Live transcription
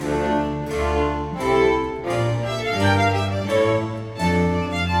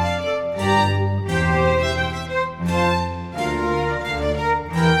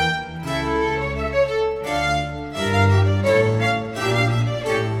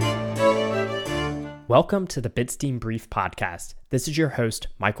Welcome to the Bitstein Brief Podcast. This is your host,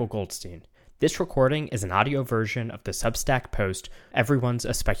 Michael Goldstein. This recording is an audio version of the Substack post, Everyone's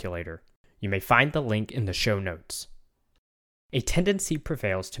a Speculator. You may find the link in the show notes. A tendency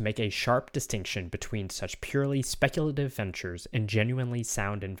prevails to make a sharp distinction between such purely speculative ventures and genuinely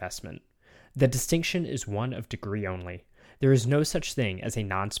sound investment. The distinction is one of degree only. There is no such thing as a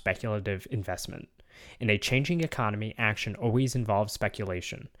non-speculative investment. In a changing economy, action always involves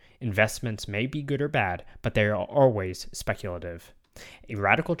speculation. Investments may be good or bad, but they are always speculative. A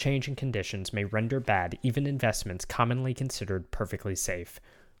radical change in conditions may render bad even investments commonly considered perfectly safe.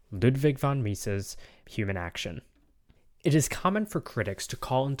 Ludwig von Mises, Human Action. It is common for critics to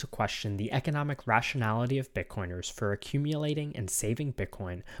call into question the economic rationality of Bitcoiners for accumulating and saving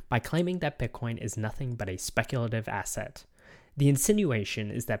Bitcoin by claiming that Bitcoin is nothing but a speculative asset. The insinuation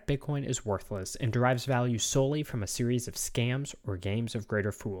is that Bitcoin is worthless and derives value solely from a series of scams or games of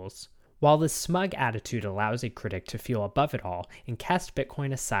greater fools. While this smug attitude allows a critic to feel above it all and cast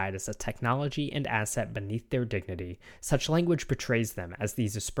Bitcoin aside as a technology and asset beneath their dignity, such language betrays them as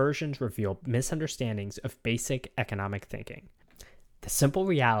these aspersions reveal misunderstandings of basic economic thinking. The simple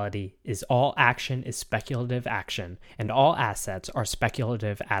reality is all action is speculative action, and all assets are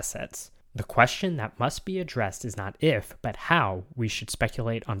speculative assets. The question that must be addressed is not if, but how we should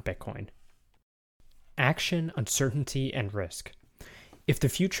speculate on Bitcoin. Action, uncertainty, and risk. If the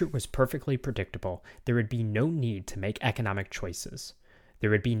future was perfectly predictable, there would be no need to make economic choices. There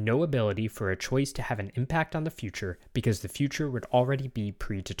would be no ability for a choice to have an impact on the future because the future would already be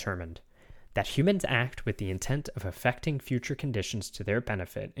predetermined. That humans act with the intent of affecting future conditions to their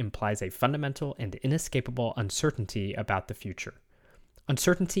benefit implies a fundamental and inescapable uncertainty about the future.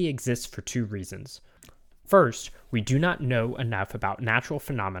 Uncertainty exists for two reasons. First, we do not know enough about natural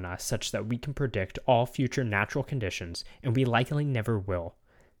phenomena such that we can predict all future natural conditions, and we likely never will.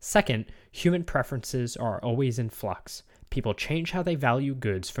 Second, human preferences are always in flux. People change how they value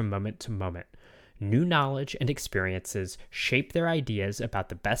goods from moment to moment. New knowledge and experiences shape their ideas about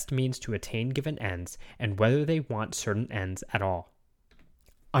the best means to attain given ends and whether they want certain ends at all.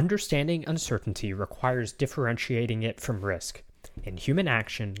 Understanding uncertainty requires differentiating it from risk. In Human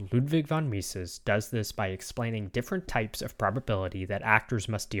Action, Ludwig von Mises does this by explaining different types of probability that actors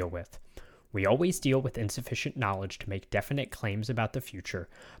must deal with. We always deal with insufficient knowledge to make definite claims about the future,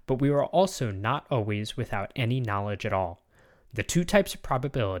 but we are also not always without any knowledge at all. The two types of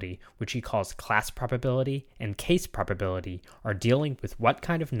probability, which he calls class probability and case probability, are dealing with what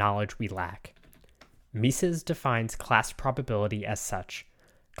kind of knowledge we lack. Mises defines class probability as such.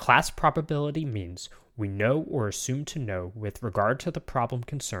 Class probability means we know or assume to know, with regard to the problem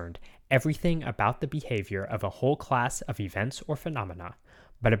concerned, everything about the behavior of a whole class of events or phenomena,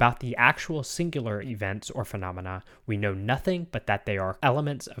 but about the actual singular events or phenomena, we know nothing but that they are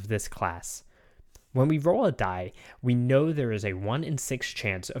elements of this class. When we roll a die, we know there is a 1 in 6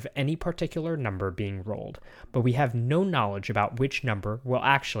 chance of any particular number being rolled, but we have no knowledge about which number will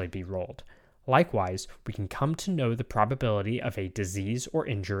actually be rolled. Likewise, we can come to know the probability of a disease or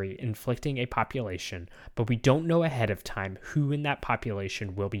injury inflicting a population, but we don't know ahead of time who in that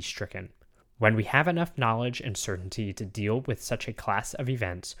population will be stricken. When we have enough knowledge and certainty to deal with such a class of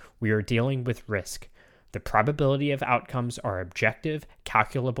events, we are dealing with risk. The probability of outcomes are objective,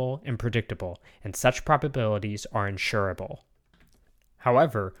 calculable, and predictable, and such probabilities are insurable.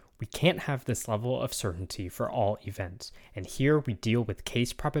 However, we can't have this level of certainty for all events, and here we deal with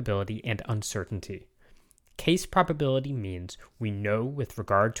case probability and uncertainty. Case probability means we know with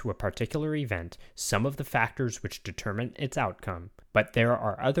regard to a particular event some of the factors which determine its outcome, but there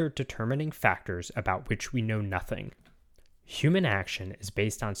are other determining factors about which we know nothing. Human action is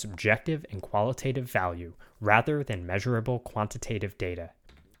based on subjective and qualitative value rather than measurable quantitative data.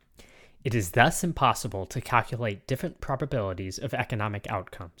 It is thus impossible to calculate different probabilities of economic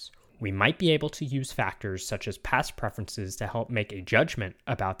outcomes. We might be able to use factors such as past preferences to help make a judgment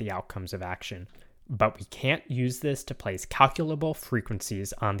about the outcomes of action, but we can't use this to place calculable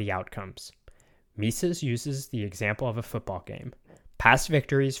frequencies on the outcomes. Mises uses the example of a football game. Past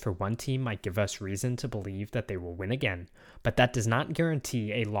victories for one team might give us reason to believe that they will win again, but that does not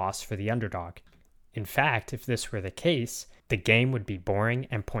guarantee a loss for the underdog. In fact, if this were the case, the game would be boring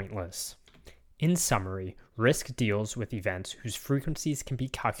and pointless. In summary, risk deals with events whose frequencies can be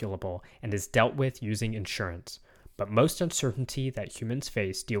calculable and is dealt with using insurance. But most uncertainty that humans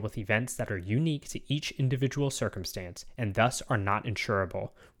face deal with events that are unique to each individual circumstance and thus are not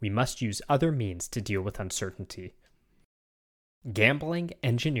insurable. We must use other means to deal with uncertainty. Gambling,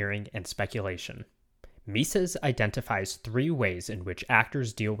 engineering, and speculation. Mises identifies 3 ways in which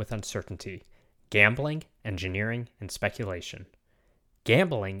actors deal with uncertainty: gambling, engineering, and speculation.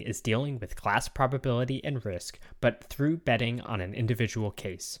 Gambling is dealing with class probability and risk, but through betting on an individual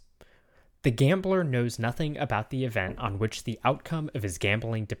case. The gambler knows nothing about the event on which the outcome of his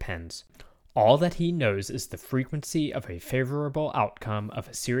gambling depends. All that he knows is the frequency of a favorable outcome of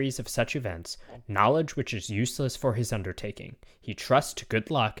a series of such events, knowledge which is useless for his undertaking. He trusts to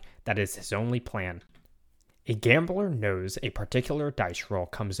good luck, that is his only plan. A gambler knows a particular dice roll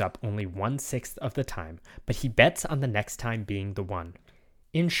comes up only 1/6 of the time, but he bets on the next time being the one.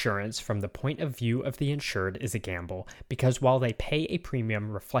 Insurance, from the point of view of the insured, is a gamble, because while they pay a premium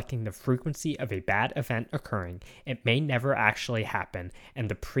reflecting the frequency of a bad event occurring, it may never actually happen, and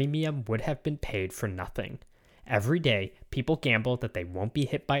the premium would have been paid for nothing. Every day, people gamble that they won't be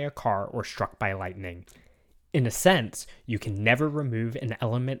hit by a car or struck by lightning. In a sense, you can never remove an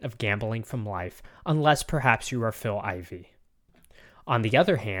element of gambling from life, unless perhaps you are Phil Ivey. On the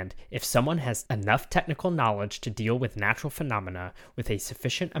other hand, if someone has enough technical knowledge to deal with natural phenomena with a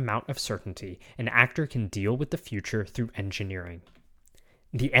sufficient amount of certainty, an actor can deal with the future through engineering.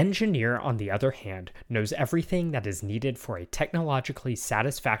 The engineer, on the other hand, knows everything that is needed for a technologically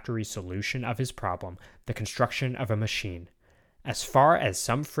satisfactory solution of his problem, the construction of a machine. As far as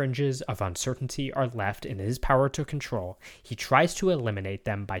some fringes of uncertainty are left in his power to control, he tries to eliminate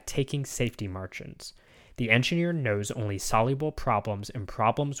them by taking safety margins. The engineer knows only soluble problems and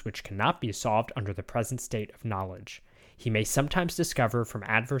problems which cannot be solved under the present state of knowledge. He may sometimes discover from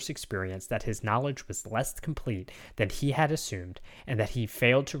adverse experience that his knowledge was less complete than he had assumed, and that he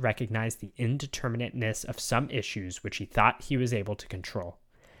failed to recognize the indeterminateness of some issues which he thought he was able to control.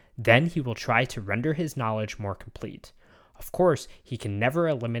 Then he will try to render his knowledge more complete. Of course, he can never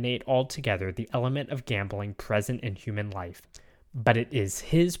eliminate altogether the element of gambling present in human life. But it is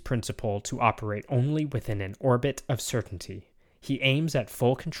his principle to operate only within an orbit of certainty. He aims at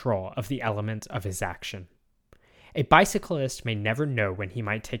full control of the element of his action. A bicyclist may never know when he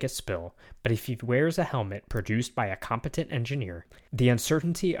might take a spill, but if he wears a helmet produced by a competent engineer, the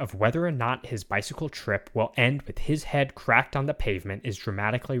uncertainty of whether or not his bicycle trip will end with his head cracked on the pavement is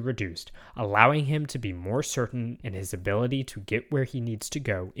dramatically reduced, allowing him to be more certain in his ability to get where he needs to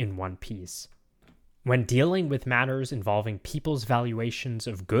go in one piece. When dealing with matters involving people's valuations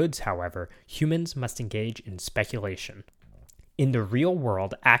of goods, however, humans must engage in speculation. In the real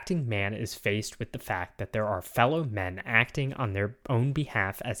world, acting man is faced with the fact that there are fellow men acting on their own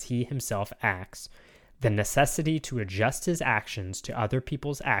behalf as he himself acts. The necessity to adjust his actions to other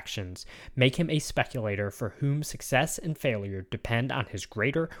people's actions make him a speculator for whom success and failure depend on his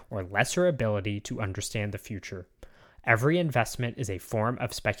greater or lesser ability to understand the future. Every investment is a form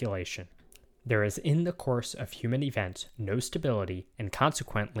of speculation. There is in the course of human events no stability and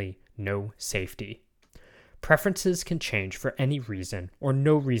consequently no safety. Preferences can change for any reason or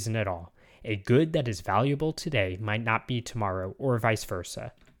no reason at all. A good that is valuable today might not be tomorrow or vice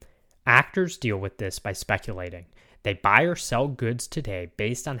versa. Actors deal with this by speculating. They buy or sell goods today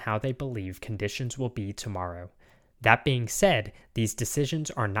based on how they believe conditions will be tomorrow. That being said, these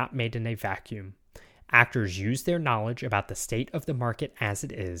decisions are not made in a vacuum. Actors use their knowledge about the state of the market as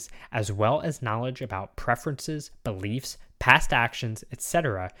it is, as well as knowledge about preferences, beliefs, past actions,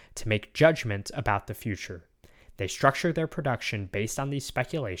 etc., to make judgments about the future. They structure their production based on these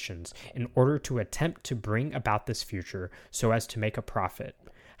speculations in order to attempt to bring about this future so as to make a profit.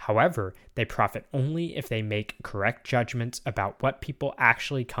 However, they profit only if they make correct judgments about what people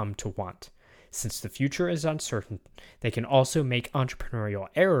actually come to want. Since the future is uncertain, they can also make entrepreneurial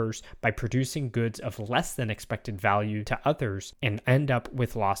errors by producing goods of less than expected value to others and end up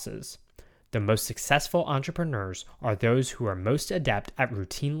with losses. The most successful entrepreneurs are those who are most adept at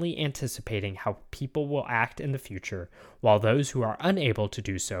routinely anticipating how people will act in the future, while those who are unable to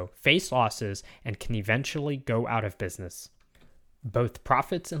do so face losses and can eventually go out of business. Both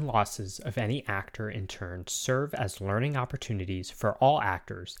profits and losses of any actor in turn serve as learning opportunities for all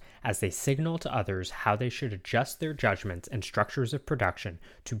actors as they signal to others how they should adjust their judgments and structures of production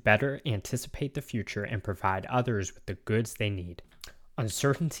to better anticipate the future and provide others with the goods they need.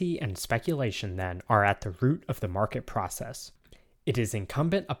 Uncertainty and speculation, then, are at the root of the market process. It is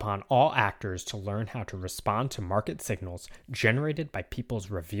incumbent upon all actors to learn how to respond to market signals generated by people's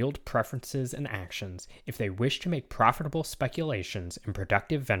revealed preferences and actions if they wish to make profitable speculations and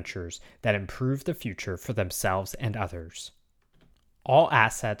productive ventures that improve the future for themselves and others. All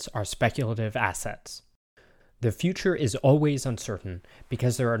assets are speculative assets. The future is always uncertain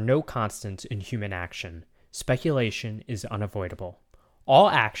because there are no constants in human action. Speculation is unavoidable. All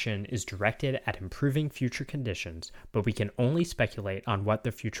action is directed at improving future conditions, but we can only speculate on what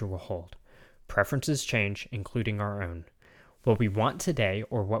the future will hold. Preferences change, including our own. What we want today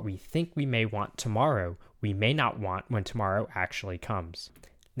or what we think we may want tomorrow we may not want when tomorrow actually comes.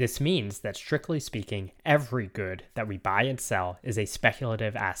 This means that, strictly speaking, every good that we buy and sell is a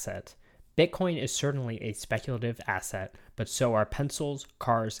speculative asset. Bitcoin is certainly a speculative asset, but so are pencils,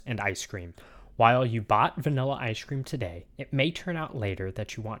 cars, and ice cream. While you bought vanilla ice cream today, it may turn out later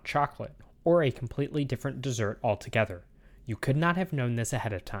that you want chocolate, or a completely different dessert altogether. You could not have known this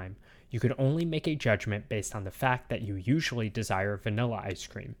ahead of time. You could only make a judgment based on the fact that you usually desire vanilla ice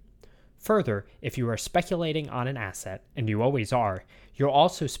cream. Further, if you are speculating on an asset, and you always are, you're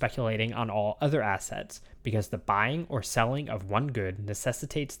also speculating on all other assets, because the buying or selling of one good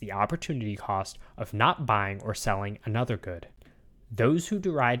necessitates the opportunity cost of not buying or selling another good. Those who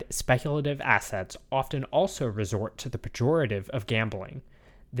deride speculative assets often also resort to the pejorative of gambling.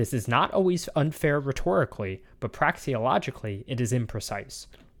 This is not always unfair rhetorically, but praxeologically it is imprecise.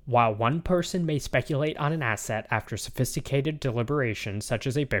 While one person may speculate on an asset after sophisticated deliberation, such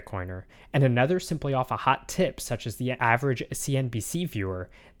as a Bitcoiner, and another simply off a hot tip, such as the average CNBC viewer,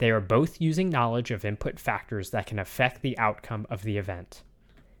 they are both using knowledge of input factors that can affect the outcome of the event.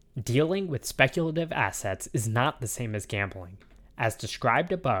 Dealing with speculative assets is not the same as gambling. As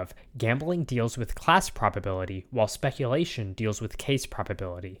described above, gambling deals with class probability, while speculation deals with case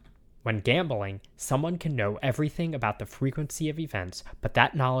probability. When gambling, someone can know everything about the frequency of events, but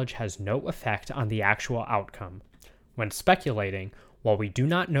that knowledge has no effect on the actual outcome. When speculating, while we do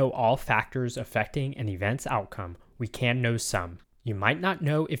not know all factors affecting an event's outcome, we can know some. You might not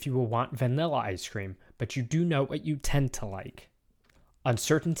know if you will want vanilla ice cream, but you do know what you tend to like.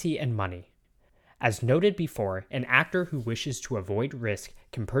 Uncertainty and money. As noted before, an actor who wishes to avoid risk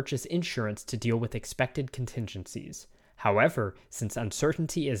can purchase insurance to deal with expected contingencies. However, since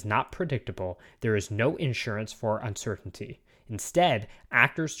uncertainty is not predictable, there is no insurance for uncertainty. Instead,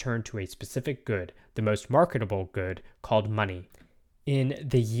 actors turn to a specific good, the most marketable good, called money. In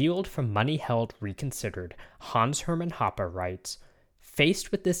The Yield from Money Held Reconsidered, Hans Hermann Hoppe writes,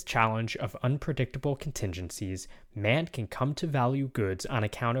 "Faced with this challenge of unpredictable contingencies, man can come to value goods on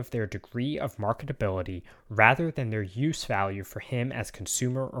account of their degree of marketability rather than their use value for him as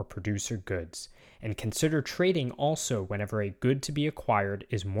consumer or producer goods, and consider trading also whenever a good to be acquired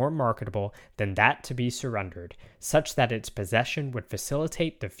is more marketable than that to be surrendered, such that its possession would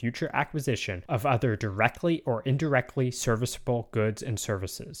facilitate the future acquisition of other directly or indirectly serviceable goods and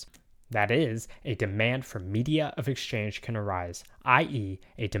services. That is, a demand for media of exchange can arise, i.e.,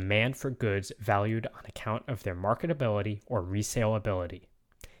 a demand for goods valued on account of their marketability or resaleability."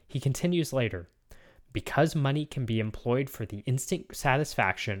 He continues later, "Because money can be employed for the instant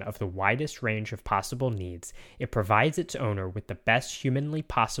satisfaction of the widest range of possible needs, it provides its owner with the best humanly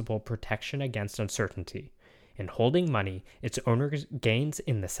possible protection against uncertainty. In holding money, its owner gains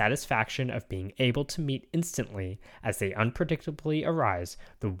in the satisfaction of being able to meet instantly, as they unpredictably arise,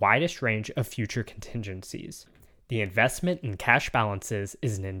 the widest range of future contingencies. The investment in cash balances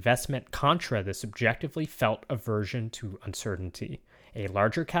is an investment contra the subjectively felt aversion to uncertainty. A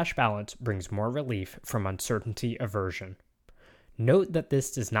larger cash balance brings more relief from uncertainty aversion." Note that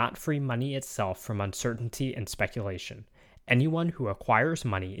this does not free money itself from uncertainty and speculation. Anyone who acquires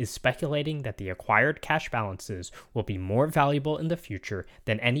money is speculating that the acquired cash balances will be more valuable in the future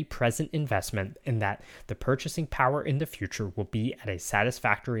than any present investment, and that the purchasing power in the future will be at a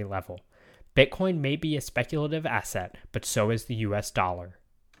satisfactory level. Bitcoin may be a speculative asset, but so is the US dollar.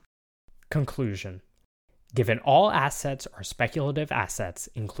 Conclusion. Given all assets are speculative assets,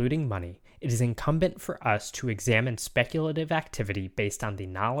 including money, it is incumbent for us to examine speculative activity based on the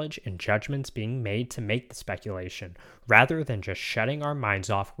knowledge and judgments being made to make the speculation, rather than just shutting our minds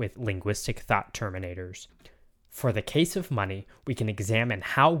off with linguistic thought terminators. For the case of money, we can examine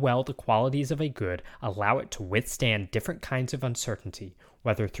how well the qualities of a good allow it to withstand different kinds of uncertainty,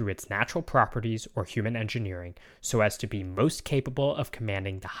 whether through its natural properties or human engineering, so as to be most capable of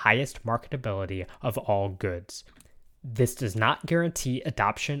commanding the highest marketability of all goods. This does not guarantee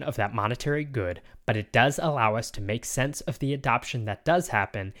adoption of that monetary good, but it does allow us to make sense of the adoption that does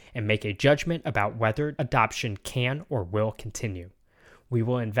happen and make a judgment about whether adoption can or will continue. We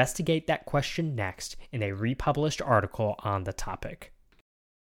will investigate that question next in a republished article on the topic.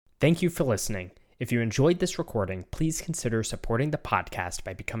 Thank you for listening. If you enjoyed this recording, please consider supporting the podcast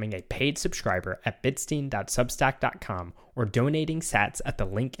by becoming a paid subscriber at bitstein.substack.com or donating sats at the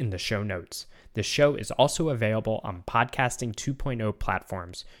link in the show notes. The show is also available on Podcasting 2.0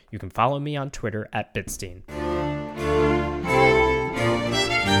 platforms. You can follow me on Twitter at Bitstein.